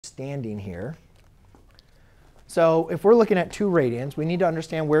understanding here. So if we're looking at 2 radians, we need to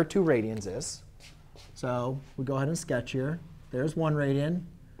understand where 2 radians is. So we go ahead and sketch here. There's 1 radian.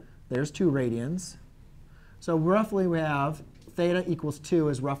 There's 2 radians. So roughly we have theta equals 2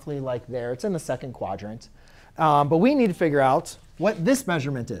 is roughly like there. It's in the second quadrant. But we need to figure out what this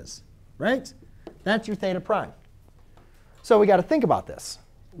measurement is, right? That's your theta prime. So we got to think about this.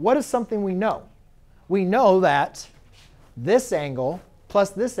 What is something we know? We know that this angle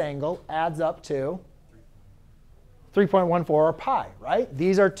plus this angle adds up to 3.14 or pi, right?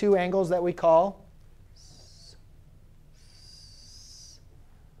 These are 2 angles that we call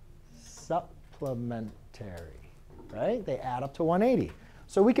supplementary, right? They add up to 180.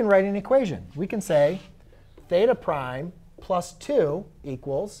 So we can write an equation. We can say theta prime plus 2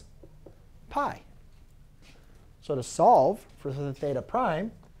 equals pi. So to solve for the theta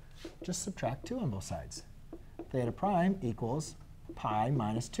prime, just subtract 2 on both sides. Theta prime equals pi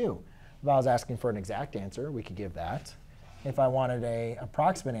minus 2. If I was asking for an exact answer, we could give that. If I wanted an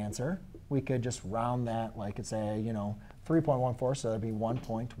approximate answer, we could just round that, like it's a 3.14, so that'd be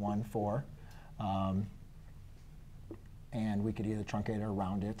 1.14. And we could either truncate or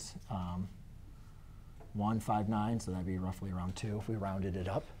round it 159, so that'd be roughly around 2 if we rounded it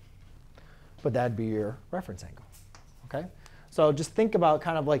up. But that'd be your reference angle. Okay? So just think about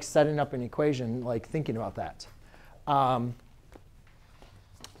kind of like setting up an equation, like thinking about that. I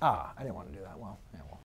didn't want to do that. Well, yeah,